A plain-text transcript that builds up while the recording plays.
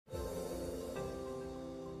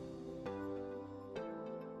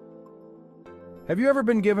Have you ever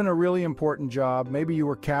been given a really important job? Maybe you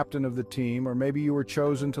were captain of the team, or maybe you were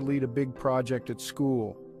chosen to lead a big project at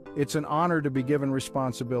school. It's an honor to be given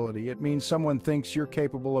responsibility. It means someone thinks you're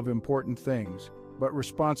capable of important things. But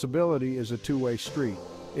responsibility is a two-way street.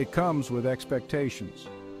 It comes with expectations.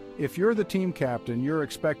 If you're the team captain, you're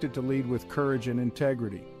expected to lead with courage and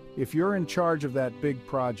integrity. If you're in charge of that big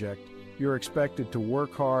project, you're expected to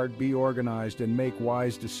work hard, be organized, and make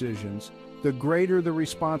wise decisions. The greater the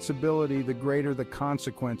responsibility, the greater the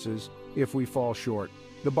consequences if we fall short.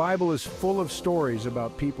 The Bible is full of stories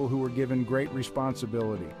about people who were given great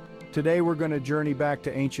responsibility. Today we're going to journey back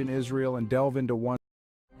to ancient Israel and delve into one.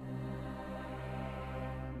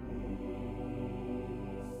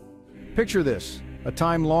 Picture this, a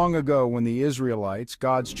time long ago when the Israelites,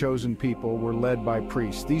 God's chosen people, were led by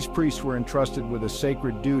priests. These priests were entrusted with a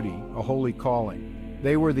sacred duty, a holy calling.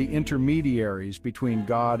 They were the intermediaries between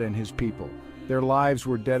God and His people. Their lives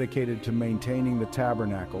were dedicated to maintaining the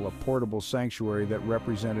tabernacle, a portable sanctuary that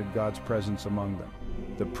represented God's presence among them.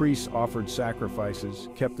 The priests offered sacrifices,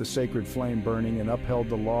 kept the sacred flame burning, and upheld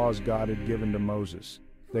the laws God had given to Moses.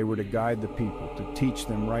 They were to guide the people, to teach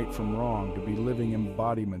them right from wrong, to be living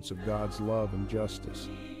embodiments of God's love and justice.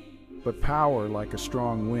 But power, like a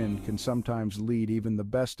strong wind, can sometimes lead even the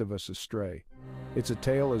best of us astray. It's a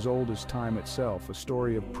tale as old as time itself, a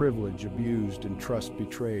story of privilege abused and trust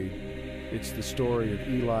betrayed. It's the story of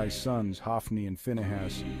Eli's sons, Hophni and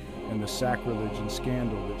Phinehas, and the sacrilege and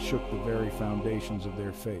scandal that shook the very foundations of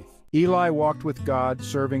their faith. Eli walked with God,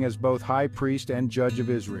 serving as both high priest and judge of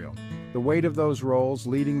Israel. The weight of those roles,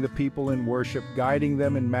 leading the people in worship, guiding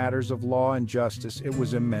them in matters of law and justice, it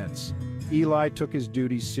was immense. Eli took his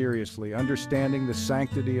duties seriously, understanding the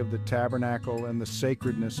sanctity of the tabernacle and the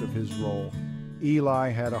sacredness of his role. Eli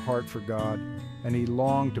had a heart for God, and he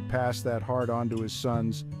longed to pass that heart on to his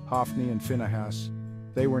sons, Hophni and Phinehas.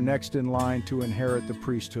 They were next in line to inherit the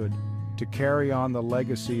priesthood, to carry on the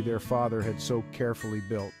legacy their father had so carefully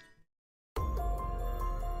built.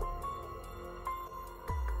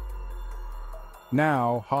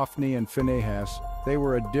 Now, Hophni and Phinehas, they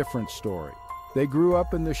were a different story. They grew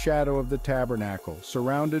up in the shadow of the tabernacle,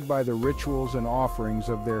 surrounded by the rituals and offerings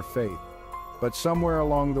of their faith. But somewhere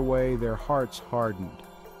along the way, their hearts hardened.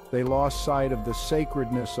 They lost sight of the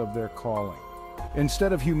sacredness of their calling.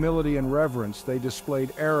 Instead of humility and reverence, they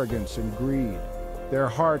displayed arrogance and greed. Their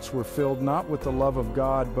hearts were filled not with the love of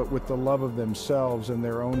God, but with the love of themselves and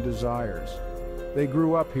their own desires. They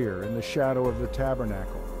grew up here in the shadow of the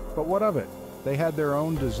tabernacle. But what of it? They had their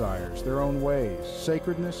own desires, their own ways.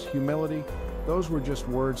 Sacredness, humility, those were just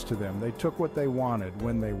words to them. They took what they wanted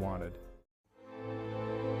when they wanted.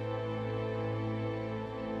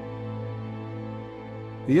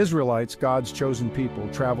 The Israelites, God's chosen people,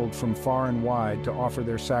 traveled from far and wide to offer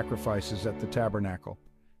their sacrifices at the tabernacle.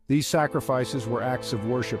 These sacrifices were acts of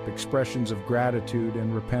worship, expressions of gratitude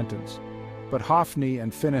and repentance. But Hophni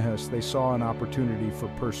and Phinehas, they saw an opportunity for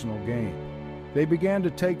personal gain. They began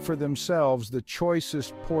to take for themselves the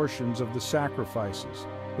choicest portions of the sacrifices,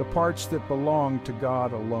 the parts that belonged to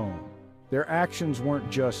God alone. Their actions weren't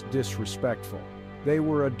just disrespectful. They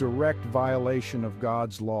were a direct violation of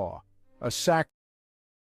God's law.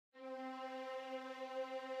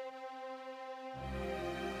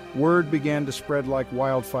 Word began to spread like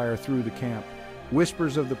wildfire through the camp.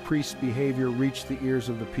 Whispers of the priest's behavior reached the ears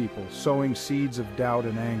of the people, sowing seeds of doubt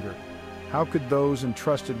and anger. How could those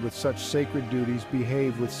entrusted with such sacred duties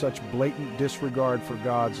behave with such blatant disregard for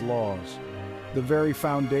God's laws? The very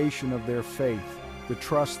foundation of their faith, the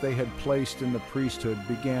trust they had placed in the priesthood,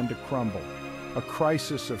 began to crumble. A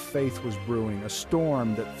crisis of faith was brewing, a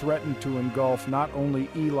storm that threatened to engulf not only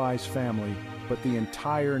Eli's family, but the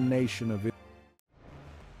entire nation of Israel.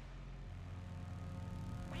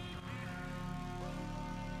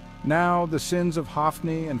 Now, the sins of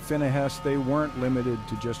Hophni and Phinehas, they weren't limited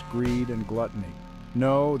to just greed and gluttony.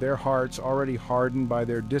 No, their hearts, already hardened by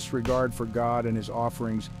their disregard for God and His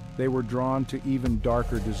offerings, they were drawn to even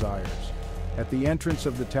darker desires. At the entrance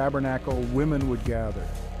of the tabernacle, women would gather.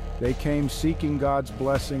 They came seeking God's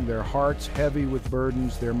blessing, their hearts heavy with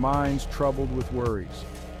burdens, their minds troubled with worries.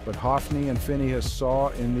 But Hophni and Phinehas saw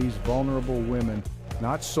in these vulnerable women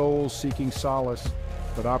not souls seeking solace,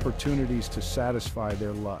 but opportunities to satisfy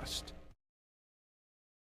their lust.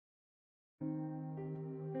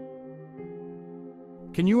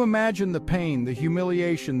 Can you imagine the pain, the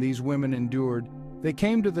humiliation these women endured? They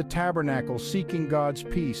came to the tabernacle seeking God's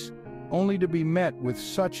peace, only to be met with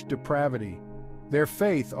such depravity. Their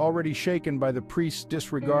faith, already shaken by the priest's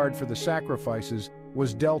disregard for the sacrifices,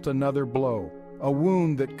 was dealt another blow, a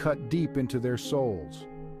wound that cut deep into their souls.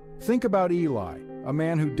 Think about Eli, a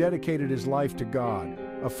man who dedicated his life to God.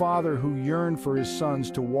 a father who yearned for his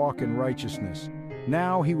sons to walk in righteousness.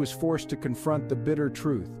 Now he was forced to confront the bitter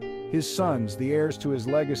truth. His sons, the heirs to his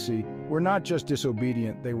legacy, were not just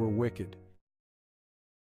disobedient, they were wicked.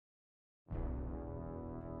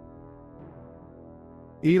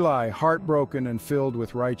 Eli, heartbroken and filled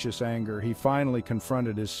with righteous anger, he finally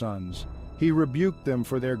confronted his sons. He rebuked them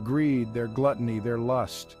for their greed, their gluttony, their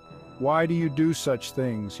lust. "Why do you do such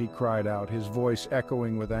things?" he cried out, his voice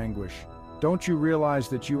echoing with anguish. "Don't you realize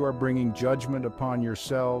that you are bringing judgment upon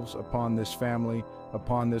yourselves, upon this family,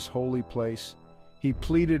 upon this holy place?" He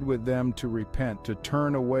pleaded with them to repent, to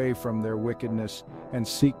turn away from their wickedness and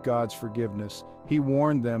seek God's forgiveness. He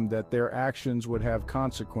warned them that their actions would have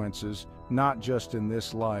consequences, not just in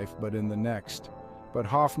this life, but in the next. But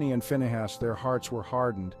Hophni and Phinehas, their hearts were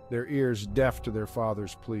hardened, their ears deaf to their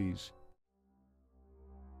father's pleas.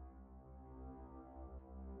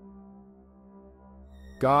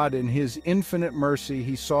 God, in his infinite mercy,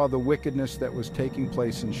 he saw the wickedness that was taking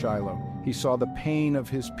place in Shiloh. He saw the pain of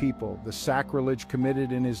his people, the sacrilege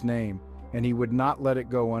committed in his name, and he would not let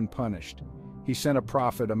it go unpunished. He sent a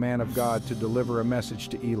prophet, a man of God, to deliver a message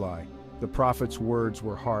to Eli. The prophet's words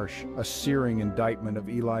were harsh, a searing indictment of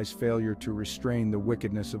Eli's failure to restrain the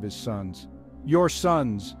wickedness of his sons. "Your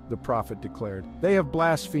sons," the prophet declared, "they have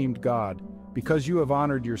blasphemed God. Because you have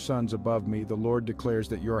honored your sons above me, the Lord declares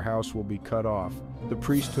that your house will be cut off. The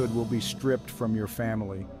priesthood will be stripped from your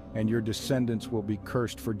family, and your descendants will be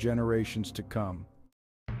cursed for generations to come."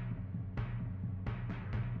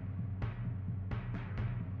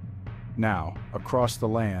 Now, across the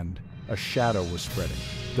land, a shadow was spreading.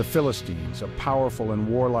 The Philistines, a powerful and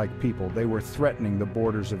warlike people, they were threatening the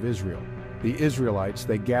borders of Israel. The Israelites,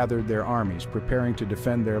 they gathered their armies, preparing to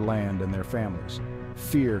defend their land and their families.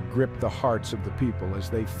 Fear gripped the hearts of the people as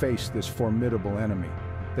they faced this formidable enemy.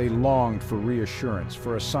 They longed for reassurance,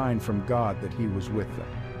 for a sign from God that he was with them.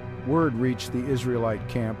 Word reached the Israelite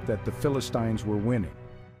camp that the Philistines were winning.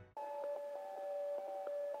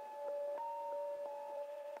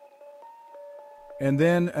 And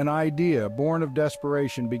then an idea, born of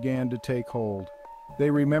desperation, began to take hold. They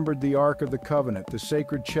remembered the Ark of the Covenant, the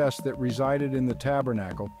sacred chest that resided in the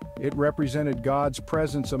tabernacle. It represented God's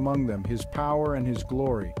presence among them, his power and his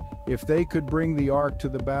glory. If they could bring the Ark to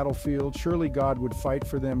the battlefield, surely God would fight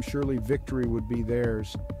for them, surely victory would be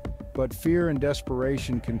theirs. But fear and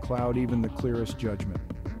desperation can cloud even the clearest judgment.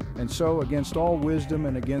 And so, against all wisdom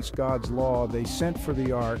and against God's law, they sent for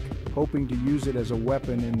the Ark, hoping to use it as a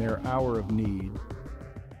weapon in their hour of need.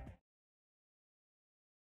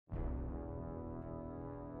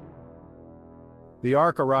 The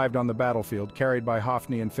Ark arrived on the battlefield, carried by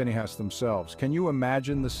Hophni and Phinehas themselves. Can you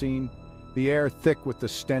imagine the scene? The air thick with the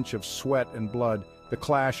stench of sweat and blood, the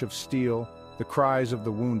clash of steel, the cries of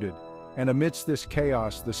the wounded. And amidst this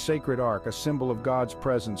chaos, the sacred Ark, a symbol of God's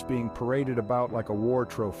presence, being paraded about like a war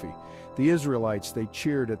trophy. The Israelites, they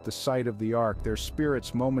cheered at the sight of the Ark, their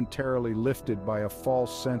spirits momentarily lifted by a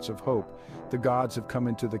false sense of hope. The gods have come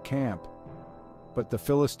into the camp. But the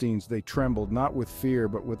Philistines, they trembled, not with fear,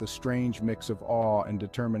 but with a strange mix of awe and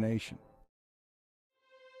determination.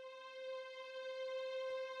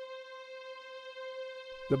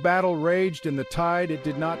 The battle raged, and the tide, it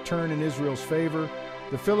did not turn in Israel's favor.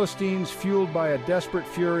 The Philistines, fueled by a desperate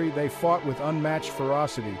fury, they fought with unmatched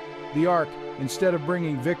ferocity. The Ark, instead of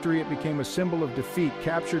bringing victory, it became a symbol of defeat,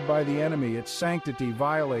 captured by the enemy, its sanctity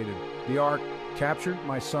violated. The Ark, captured,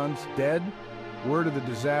 my sons dead? Word of the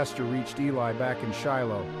disaster reached Eli back in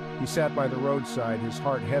Shiloh. He sat by the roadside, his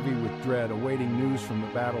heart heavy with dread, awaiting news from the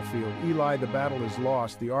battlefield. "Eli, the battle is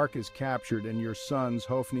lost, the Ark is captured, and your sons,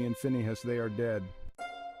 Hophni and Phinehas, they are dead."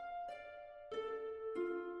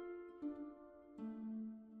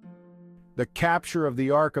 The capture of the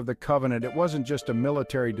Ark of the Covenant, it wasn't just a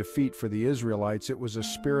military defeat for the Israelites, it was a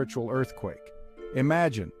spiritual earthquake.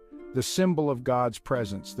 Imagine, the symbol of God's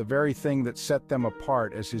presence, the very thing that set them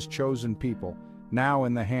apart as his chosen people, now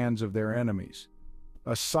in the hands of their enemies.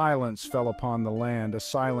 A silence fell upon the land, a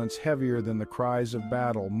silence heavier than the cries of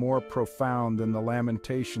battle, more profound than the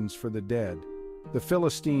lamentations for the dead. The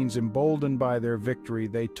Philistines, emboldened by their victory,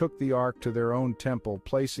 they took the Ark to their own temple,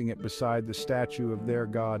 placing it beside the statue of their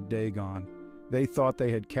god Dagon. They thought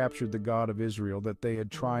they had captured the God of Israel, that they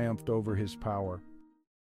had triumphed over his power.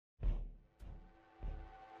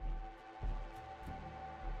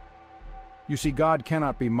 You see, God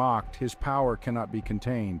cannot be mocked, his power cannot be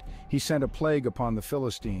contained. He sent a plague upon the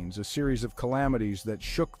Philistines, a series of calamities that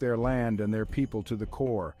shook their land and their people to the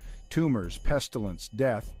core. Tumors, pestilence,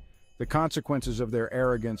 death. The consequences of their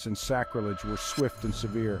arrogance and sacrilege were swift and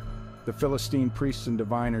severe. The Philistine priests and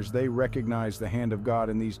diviners, they recognized the hand of God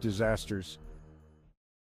in these disasters.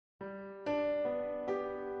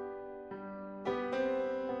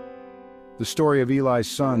 The story of Eli's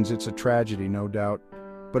sons, it's a tragedy, no doubt,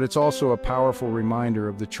 but it's also a powerful reminder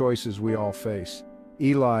of the choices we all face.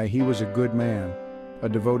 Eli, he was a good man, a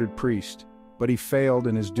devoted priest, but he failed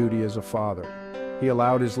in his duty as a father. He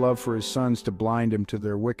allowed his love for his sons to blind him to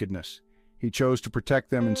their wickedness. He chose to protect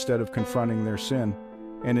them instead of confronting their sin,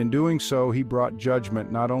 and in doing so, he brought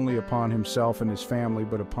judgment not only upon himself and his family,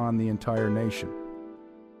 but upon the entire nation.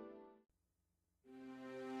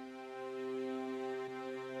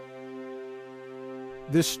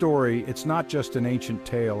 This story, it's not just an ancient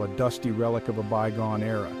tale, a dusty relic of a bygone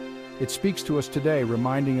era. It speaks to us today,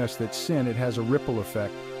 reminding us that sin, it has a ripple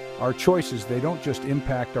effect. Our choices, they don't just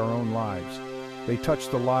impact our own lives. They touch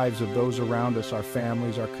the lives of those around us, our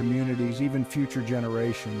families, our communities, even future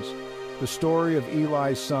generations. The story of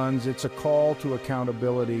Eli's sons, it's a call to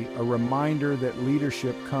accountability, a reminder that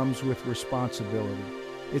leadership comes with responsibility.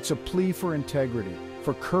 It's a plea for integrity,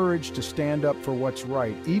 for courage to stand up for what's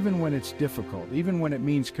right, even when it's difficult, even when it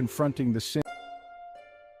means confronting the sin.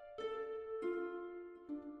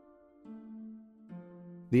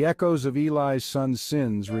 The echoes of Eli's sons'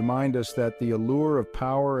 sins remind us that the allure of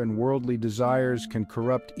power and worldly desires can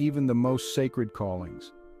corrupt even the most sacred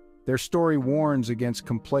callings. Their story warns against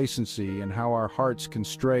complacency and how our hearts can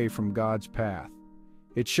stray from God's path.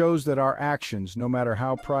 It shows that our actions, no matter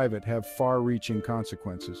how private, have far-reaching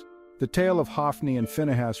consequences. The tale of Hophni and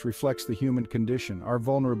Phinehas reflects the human condition, our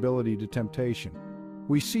vulnerability to temptation.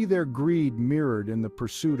 We see their greed mirrored in the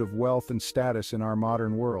pursuit of wealth and status in our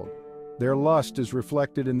modern world. Their lust is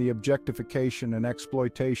reflected in the objectification and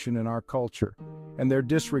exploitation in our culture, and their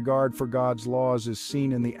disregard for God's laws is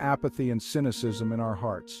seen in the apathy and cynicism in our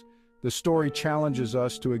hearts. The story challenges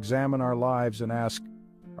us to examine our lives and ask,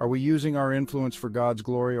 are we using our influence for God's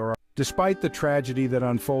glory or? Despite the tragedy that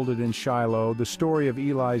unfolded in Shiloh, the story of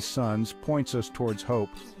Eli's sons points us towards hope.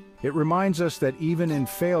 It reminds us that even in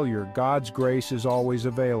failure, God's grace is always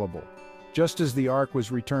available. Just as the ark was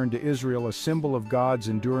returned to Israel, a symbol of God's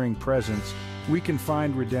enduring presence, we can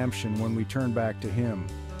find redemption when we turn back to Him.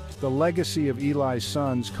 The legacy of Eli's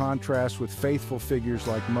sons contrasts with faithful figures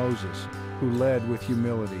like Moses, who led with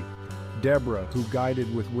humility, Deborah, who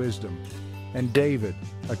guided with wisdom, and David,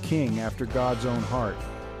 a king after God's own heart.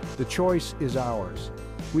 The choice is ours.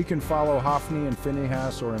 We can follow Hophni and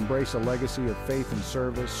Phinehas or embrace a legacy of faith and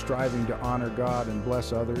service, striving to honor God and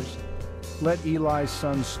bless others. Let Eli's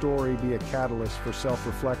son's story be a catalyst for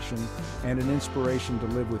self-reflection and an inspiration to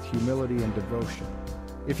live with humility and devotion.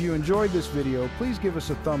 If you enjoyed this video, please give us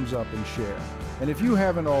a thumbs up and share. And if you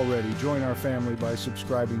haven't already, join our family by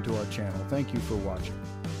subscribing to our channel. Thank you for watching.